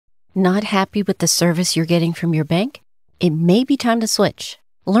Not happy with the service you're getting from your bank? It may be time to switch.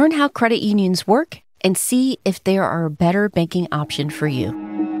 Learn how credit unions work and see if there are a better banking option for you.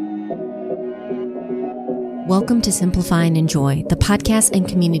 Welcome to Simplify and Enjoy, the podcast and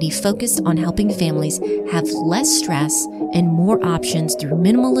community focused on helping families have less stress and more options through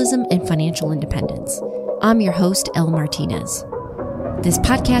minimalism and financial independence. I'm your host, Elle Martinez. This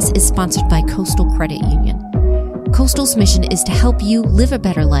podcast is sponsored by Coastal Credit Union. Coastal's mission is to help you live a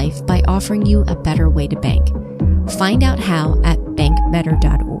better life by offering you a better way to bank. Find out how at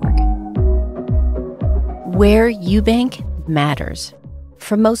bankbetter.org. Where you bank matters.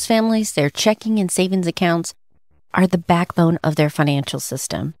 For most families, their checking and savings accounts are the backbone of their financial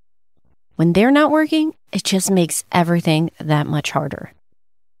system. When they're not working, it just makes everything that much harder.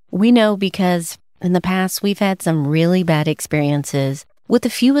 We know because in the past, we've had some really bad experiences with a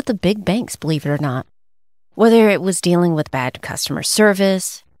few of the big banks, believe it or not. Whether it was dealing with bad customer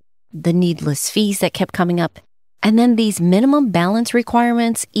service, the needless fees that kept coming up, and then these minimum balance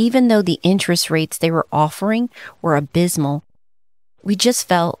requirements, even though the interest rates they were offering were abysmal, we just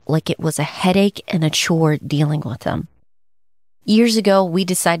felt like it was a headache and a chore dealing with them. Years ago, we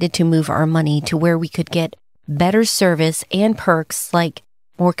decided to move our money to where we could get better service and perks like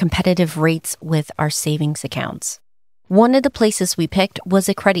more competitive rates with our savings accounts. One of the places we picked was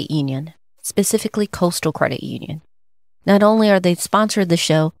a credit union, specifically Coastal Credit Union. Not only are they sponsored the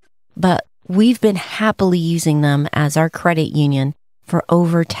show, but we've been happily using them as our credit union for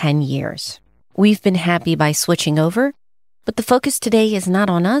over 10 years. We've been happy by switching over, but the focus today is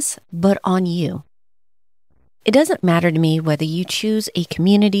not on us, but on you. It doesn't matter to me whether you choose a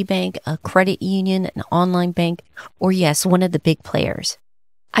community bank, a credit union, an online bank, or yes, one of the big players.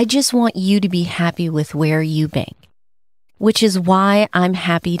 I just want you to be happy with where you bank, which is why I'm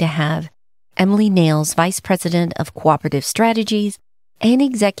happy to have Emily Nails, Vice President of Cooperative Strategies and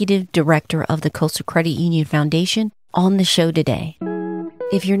Executive Director of the Coastal Credit Union Foundation, on the show today.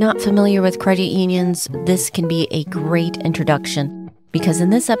 If you're not familiar with credit unions, this can be a great introduction because in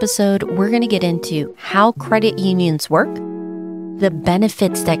this episode, we're going to get into how credit unions work, the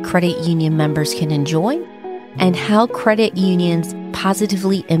benefits that credit union members can enjoy, and how credit unions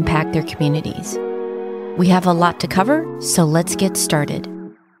positively impact their communities. We have a lot to cover, so let's get started.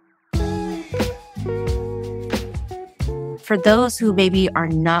 For those who maybe are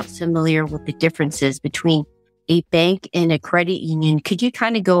not familiar with the differences between a bank and a credit union, could you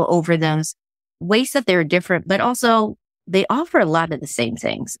kind of go over those ways that they're different, but also they offer a lot of the same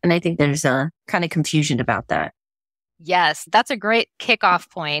things? And I think there's a kind of confusion about that. Yes, that's a great kickoff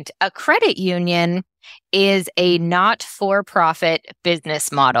point. A credit union is a not-for-profit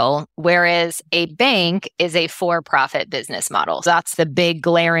business model, whereas a bank is a for-profit business model. That's the big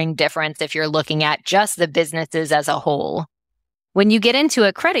glaring difference if you're looking at just the businesses as a whole. When you get into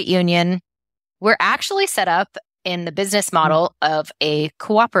a credit union, we're actually set up in the business model of a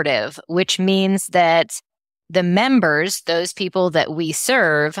cooperative, which means that the members, those people that we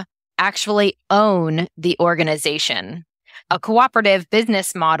serve, actually own the organization. A cooperative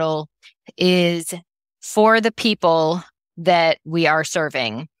business model is for the people that we are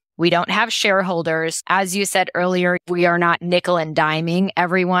serving. We don't have shareholders. As you said earlier, we are not nickel and diming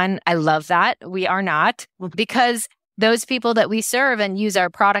everyone. I love that. We are not, because those people that we serve and use our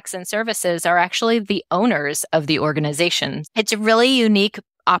products and services are actually the owners of the organization. It's a really unique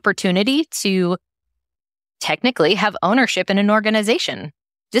opportunity to technically have ownership in an organization.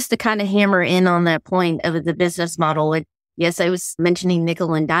 Just to kind of hammer in on that point of the business model, yes, I was mentioning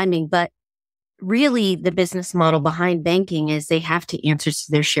nickel and diming, but really the business model behind banking is they have to answer to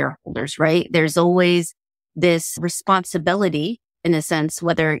their shareholders, right? There's always this responsibility, in a sense,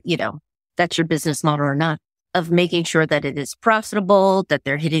 whether, that's your business model or not, of making sure that it is profitable, that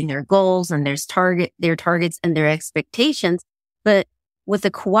they're hitting their goals and their targets and their expectations. But with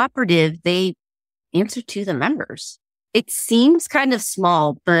a cooperative, they answer to the members. It seems kind of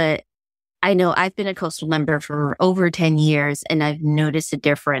small, but I know I've been a Coastal member for over 10 years and I've noticed a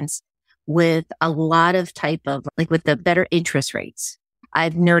difference with a lot of with the better interest rates.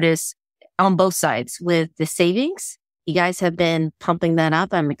 I've noticed on both sides with the savings. You guys have been pumping that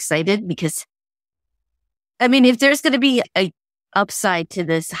up. I'm excited because if there's going to be a upside to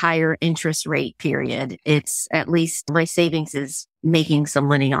this higher interest rate period, it's at least my savings is making some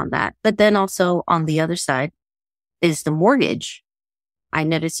money on that. But then also on the other side is the mortgage. I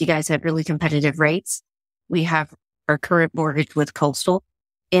noticed you guys have really competitive rates. We have our current mortgage with Coastal,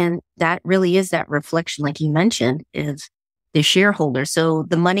 and that really is that reflection, like you mentioned, is the shareholder. So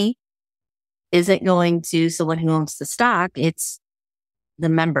the money isn't going to someone who owns the stock. It's the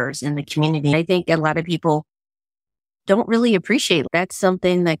members in the community. I think a lot of people don't really appreciate. That's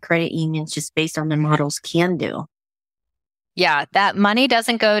something that credit unions, just based on their models, can do. Yeah, that money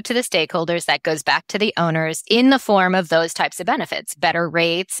doesn't go to the stakeholders. That goes back to the owners in the form of those types of benefits: better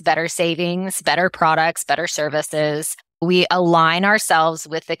rates, better savings, better products, better services. We align ourselves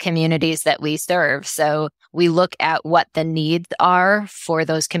with the communities that we serve. So we look at what the needs are for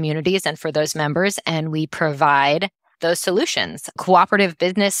those communities and for those members, and we provide those solutions. Cooperative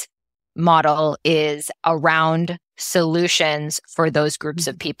business model is around solutions for those groups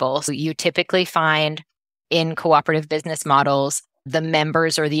of people. So you typically find in cooperative business models, the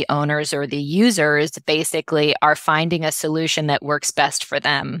members or the owners or the users basically are finding a solution that works best for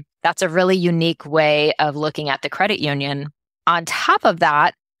them. That's a really unique way of looking at the credit union. On top of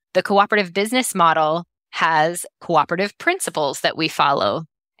that, the cooperative business model has cooperative principles that we follow.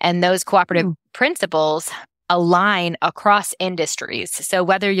 And those cooperative principles align across industries. So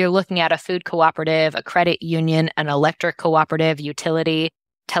whether you're looking at a food cooperative, a credit union, an electric cooperative, utility,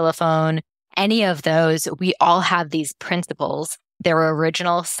 telephone, any of those, we all have these principles. There were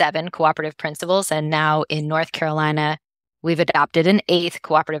original 7 cooperative principles, and now in North Carolina, we've adopted an 8th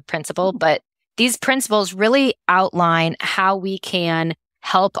cooperative principle. But these principles really outline how we can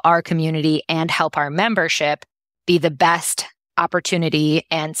help our community and help our membership be the best opportunity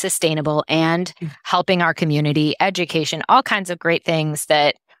and sustainable, and helping our community, education, all kinds of great things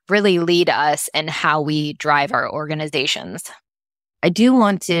that really lead us in how we drive our organizations. I do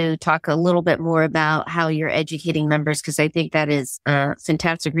want to talk a little bit more about how you're educating members, because I think that is a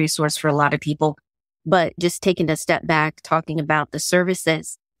fantastic resource for a lot of people. But just taking a step back, talking about the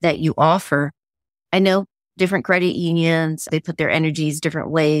services that you offer. I know different credit unions, they put their energies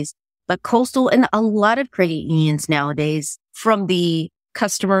different ways, but Coastal and a lot of credit unions nowadays, from the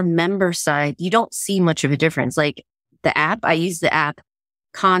customer member side, you don't see much of a difference. Like the app, I use the app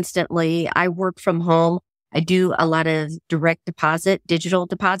constantly. I work from home. I do a lot of direct deposit, digital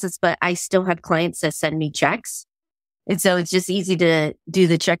deposits, but I still have clients that send me checks. And so it's just easy to do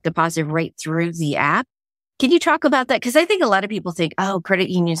the check deposit right through the app. Can you talk about that? Because I think a lot of people think, oh, credit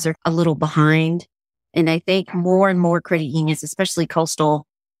unions are a little behind. And I think more and more credit unions, especially Coastal,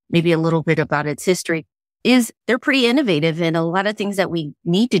 maybe a little bit about its history, is they're pretty innovative, and a lot of things that we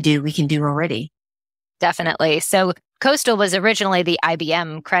need to do, we can do already. Definitely. So Coastal was originally the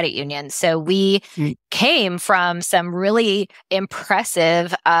IBM credit union. So we came from some really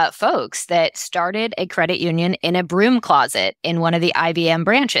impressive folks that started a credit union in a broom closet in one of the IBM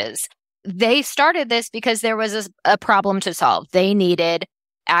branches. They started this because there was a problem to solve. They needed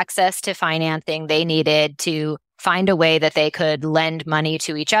access to financing. They needed to find a way that they could lend money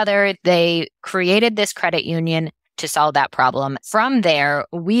to each other. They created this credit union to solve that problem. From there,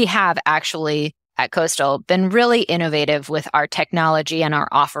 we have actually at Coastal been really innovative with our technology and our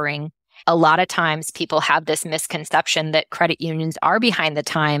offering. A lot of times people have this misconception that credit unions are behind the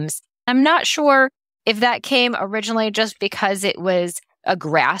times. I'm not sure if that came originally just because it was a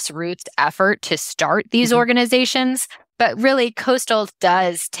grassroots effort to start these organizations, but really Coastal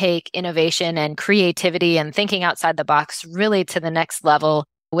does take innovation and creativity and thinking outside the box really to the next level.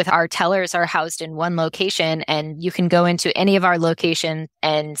 With our tellers are housed in one location, and you can go into any of our locations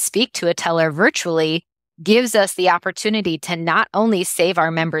and speak to a teller virtually, gives us the opportunity to not only save our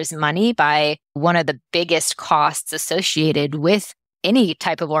members money by one of the biggest costs associated with any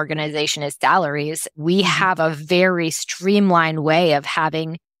type of organization is salaries. We have a very streamlined way of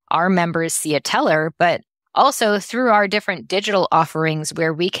having our members see a teller, but also through our different digital offerings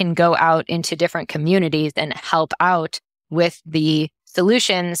where we can go out into different communities and help out with the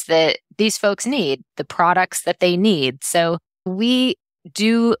solutions that these folks need, the products that they need. So we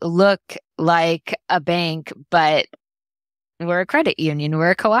do look like a bank, but we're a credit union,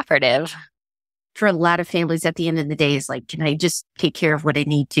 we're a cooperative. For a lot of families, at the end of the day, is like, can I just take care of what I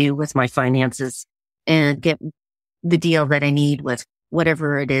need to with my finances and get the deal that I need with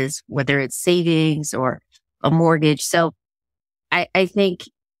whatever it is, whether it's savings or a mortgage. So I think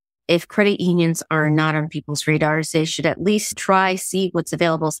if credit unions are not on people's radars, they should at least try, see what's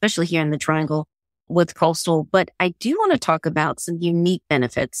available, especially here in the Triangle with Coastal. But I do want to talk about some unique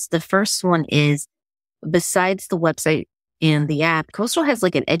benefits. The first one is, besides the website and the app, Coastal has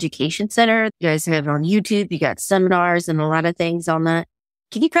like an education center. You guys have on YouTube, you got seminars and a lot of things on that.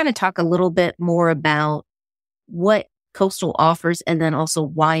 Can you kind of talk a little bit more about what Coastal offers and then also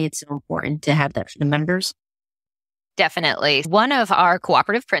why it's so important to have that for the members? Definitely. One of our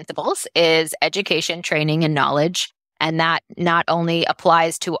cooperative principles is education, training, and knowledge. And that not only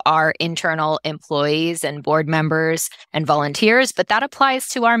applies to our internal employees and board members and volunteers, but that applies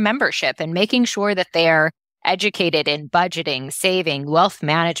to our membership and making sure that they're educated in budgeting, saving, wealth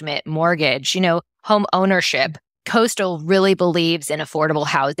management, mortgage, home ownership. Coastal really believes in affordable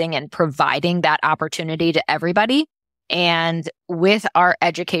housing and providing that opportunity to everybody. And with our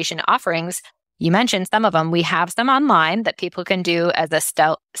education offerings, you mentioned some of them. We have some online that people can do as a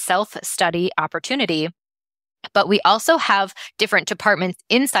self-study opportunity. But we also have different departments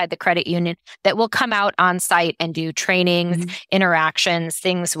inside the credit union that will come out on site and do trainings, interactions,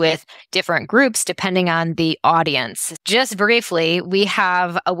 things with different groups, depending on the audience. Just briefly, we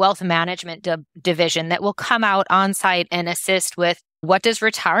have a wealth management division that will come out on site and assist with what does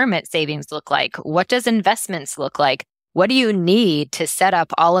retirement savings look like? What does investments look like? What do you need to set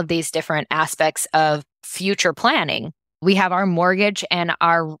up all of these different aspects of future planning? We have our mortgage and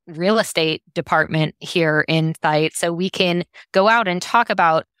our real estate department here in site, so we can go out and talk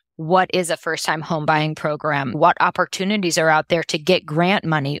about what is a first-time home buying program, what opportunities are out there to get grant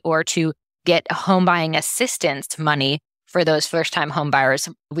money or to get home buying assistance money for those first-time home buyers.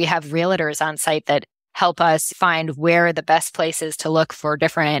 We have realtors on site that help us find where the best places to look for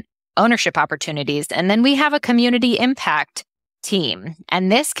different ownership opportunities. And then we have a community impact team.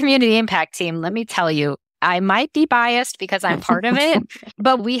 And this community impact team, let me tell you, I might be biased because I'm part of it,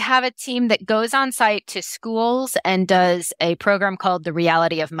 but we have a team that goes on site to schools and does a program called The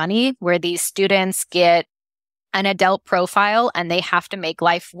Reality of Money, where these students get an adult profile and they have to make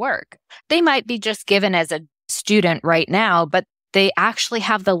life work. They might be just given as a student right now, but they actually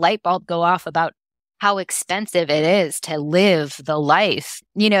have the light bulb go off about how expensive it is to live the life.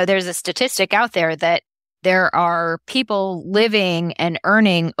 You know, there's a statistic out there that there are people living and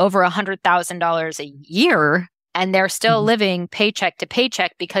earning over $100,000 a year, and they're still living paycheck to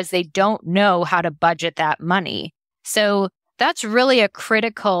paycheck because they don't know how to budget that money. So that's really a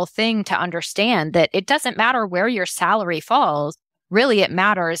critical thing to understand, that it doesn't matter where your salary falls. Really, it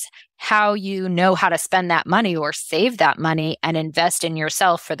matters how you know how to spend that money or save that money and invest in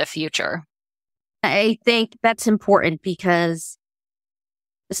yourself for the future. I think that's important because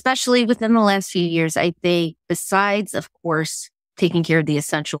especially within the last few years, I think besides, of course, taking care of the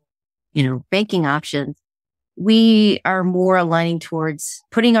essential, banking options, we are more aligning towards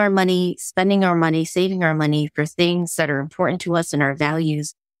putting our money, spending our money, saving our money for things that are important to us and our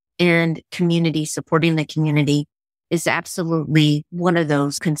values, and community, supporting the community is absolutely one of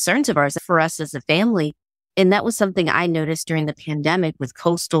those concerns of ours for us as a family. And that was something I noticed during the pandemic with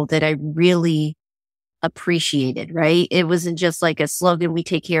Coastal that I really appreciated, right? It wasn't just like a slogan, we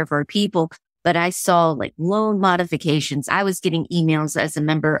take care of our people, but I saw like loan modifications. I was getting emails as a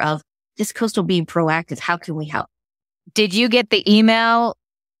member of this Coastal being proactive. How can we help? Did you get the email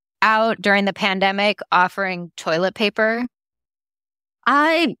out during the pandemic offering toilet paper?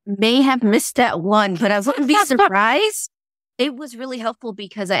 I may have missed that one, but I wouldn't be surprised. It was really helpful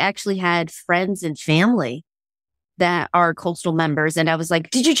because I actually had friends and family that are Coastal members. And I was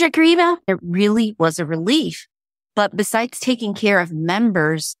like, did you check your email? It really was a relief. But besides taking care of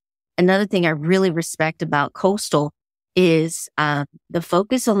members, another thing I really respect about Coastal is the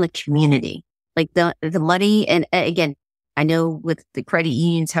focus on the community, like the money. And again, I know with the credit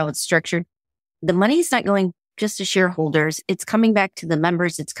unions, how it's structured, the money is not going just to shareholders. It's coming back to the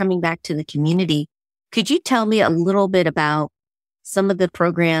members. It's coming back to the community. Could you tell me a little bit about some of the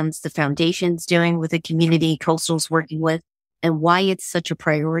programs the foundation's doing with the community Coastal's working with and why it's such a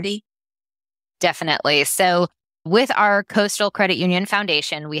priority? Definitely. So with our Coastal Credit Union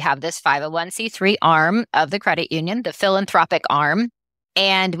Foundation, we have this 501c3 arm of the credit union, the philanthropic arm.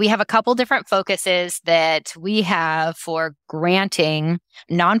 And we have a couple different focuses that we have for granting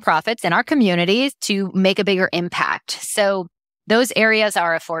nonprofits in our communities to make a bigger impact. So those areas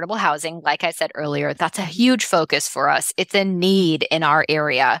are affordable housing. Like I said earlier, that's a huge focus for us. It's a need in our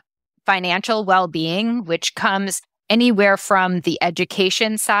area. Financial well-being, which comes anywhere from the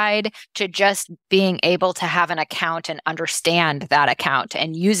education side to just being able to have an account and understand that account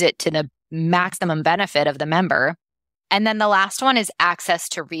and use it to the maximum benefit of the member. And then the last one is access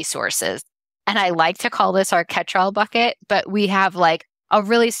to resources. And I like to call this our catch-all bucket, but we have like a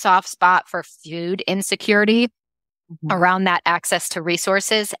really soft spot for food insecurity around that access to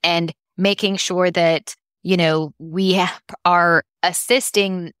resources and making sure that, we are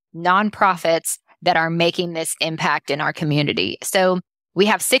assisting nonprofits that are making this impact in our community. So we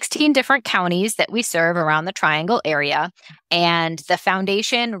have 16 different counties that we serve around the Triangle area. And the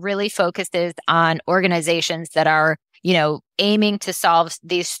foundation really focuses on organizations that are, aiming to solve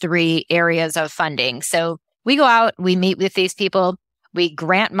these three areas of funding. So we go out, we meet with these people, we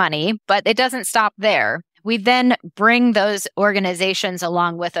grant money, but it doesn't stop there. We then bring those organizations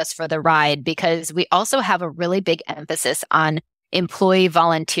along with us for the ride because we also have a really big emphasis on employee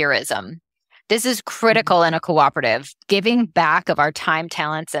volunteerism. This is critical in a cooperative, giving back of our time,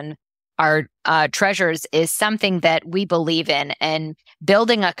 talents, and our treasurers is something that we believe in, and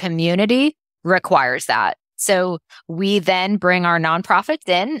building a community requires that. So we then bring our nonprofits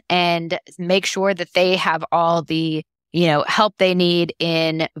in and make sure that they have all the, help they need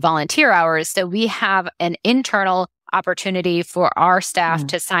in volunteer hours. So we have an internal opportunity for our staff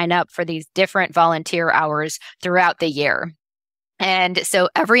to sign up for these different volunteer hours throughout the year. And so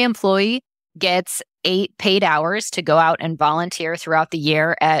every employee gets 8 paid hours to go out and volunteer throughout the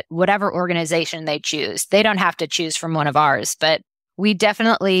year at whatever organization they choose. They don't have to choose from one of ours, but we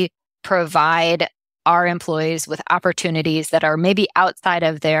definitely provide our employees with opportunities that are maybe outside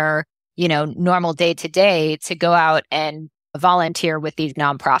of their, normal day-to-day to go out and volunteer with these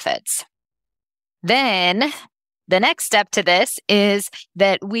nonprofits. Then the next step to this is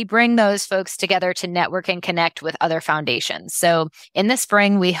that we bring those folks together to network and connect with other foundations. So in the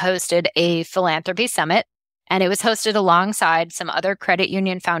spring, we hosted a philanthropy summit, and it was hosted alongside some other credit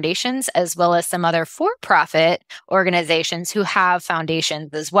union foundations, as well as some other for-profit organizations who have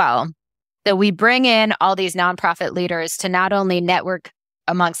foundations as well. So we bring in all these nonprofit leaders to not only network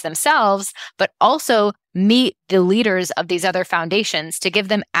amongst themselves, but also meet the leaders of these other foundations to give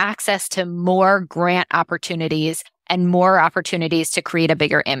them access to more grant opportunities and more opportunities to create a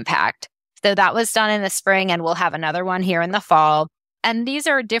bigger impact. So that was done in the spring, and we'll have another one here in the fall. And these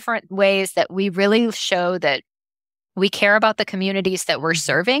are different ways that we really show that we care about the communities that we're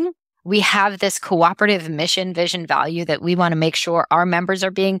serving. We have this cooperative mission, vision, value that we want to make sure our members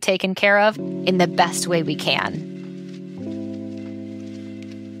are being taken care of in the best way we can.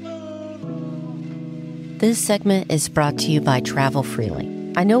 This segment is brought to you by Travel Freely.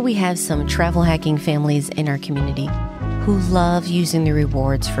 I know we have some travel hacking families in our community who love using the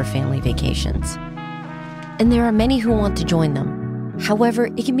rewards for family vacations. And there are many who want to join them. However,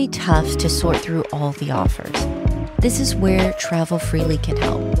 it can be tough to sort through all the offers. This is where Travel Freely can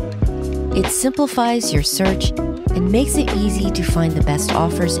help. It simplifies your search and makes it easy to find the best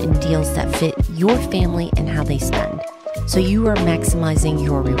offers and deals that fit your family and how they spend, so you are maximizing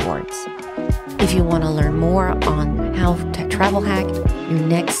your rewards. If you want to learn more on how to travel hack your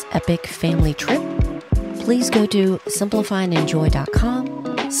next epic family trip, please go to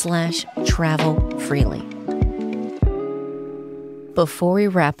simplifyandenjoy.com/travel-freely. Before we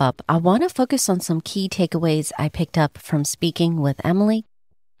wrap up, I want to focus on some key takeaways I picked up from speaking with Emily,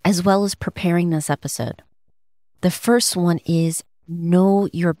 as well as preparing this episode. The first one is know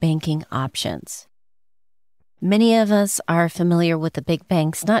your banking options. Many of us are familiar with the big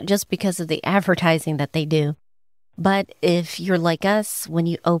banks, not just because of the advertising that they do, but if you're like us, when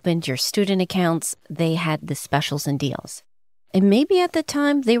you opened your student accounts, they had the specials and deals. And maybe at the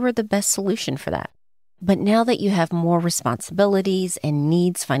time, they were the best solution for that. But now that you have more responsibilities and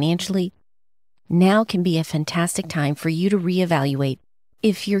needs financially, now can be a fantastic time for you to reevaluate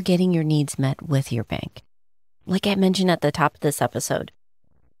if you're getting your needs met with your bank. Like I mentioned at the top of this episode,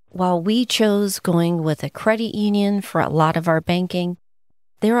 while we chose going with a credit union for a lot of our banking,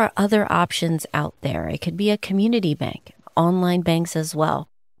 there are other options out there. It could be a community bank, online banks as well.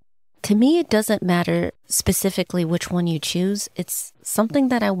 To me, it doesn't matter specifically which one you choose. It's something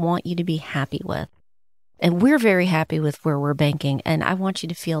that I want you to be happy with. And we're very happy with where we're banking, and I want you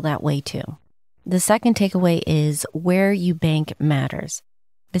to feel that way too. The second takeaway is where you bank matters.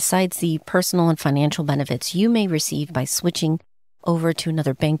 Besides the personal and financial benefits you may receive by switching over to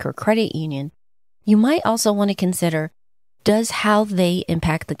another bank or credit union, you might also want to consider, does how they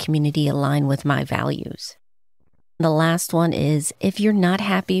impact the community align with my values? The last one is, if you're not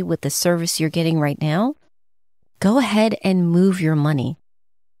happy with the service you're getting right now, go ahead and move your money.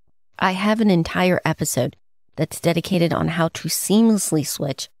 I have an entire episode that's dedicated on how to seamlessly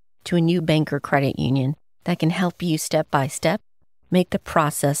switch to a new bank or credit union that can help you step by step, make the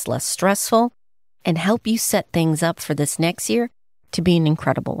process less stressful, and help you set things up for this next year to be an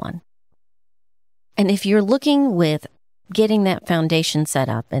incredible one. And if you're looking with getting that foundation set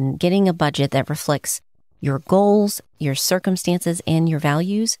up and getting a budget that reflects your goals, your circumstances, and your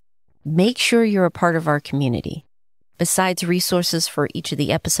values, make sure you're a part of our community. Besides resources for each of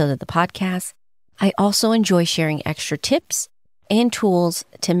the episodes of the podcast, I also enjoy sharing extra tips and tools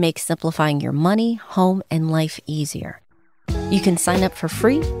to make simplifying your money, home, and life easier. You can sign up for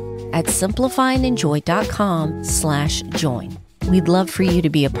free at simplifyandenjoy.com/join. We'd love for you to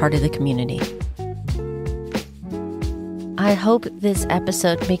be a part of the community. I hope this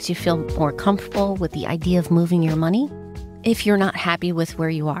episode makes you feel more comfortable with the idea of moving your money if you're not happy with where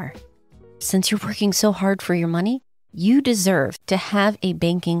you are. Since you're working so hard for your money, you deserve to have a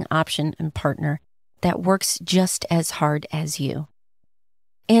banking option and partner that works just as hard as you.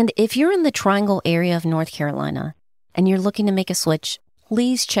 And if you're in the Triangle area of North Carolina and you're looking to make a switch,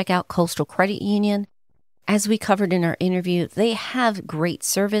 please check out Coastal Credit Union. As we covered in our interview, they have great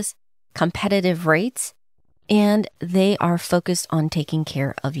service, competitive rates, and they are focused on taking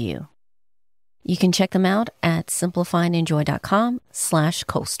care of you. You can check them out at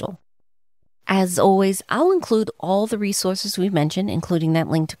simplifyandenjoy.com/coastal. As always, I'll include all the resources we've mentioned, including that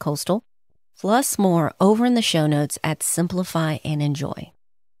link to Coastal, plus more over in the show notes at Simplify and Enjoy.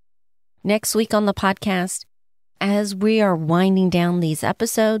 Next week on the podcast, as we are winding down these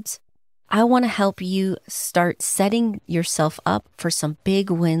episodes, I want to help you start setting yourself up for some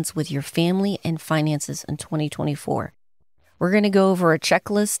big wins with your family and finances in 2024. We're going to go over a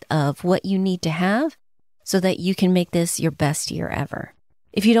checklist of what you need to have so that you can make this your best year ever.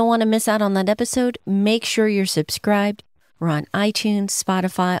 If you don't want to miss out on that episode, make sure you're subscribed. We're on iTunes,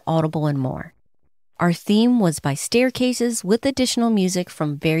 Spotify, Audible, and more. Our theme was by Staircases with additional music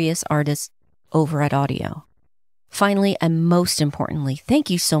from various artists over at Audio. Finally, and most importantly, thank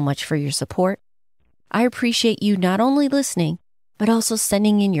you so much for your support. I appreciate you not only listening, but also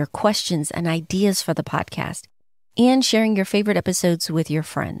sending in your questions and ideas for the podcast and sharing your favorite episodes with your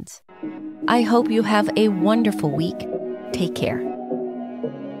friends. I hope you have a wonderful week. Take care.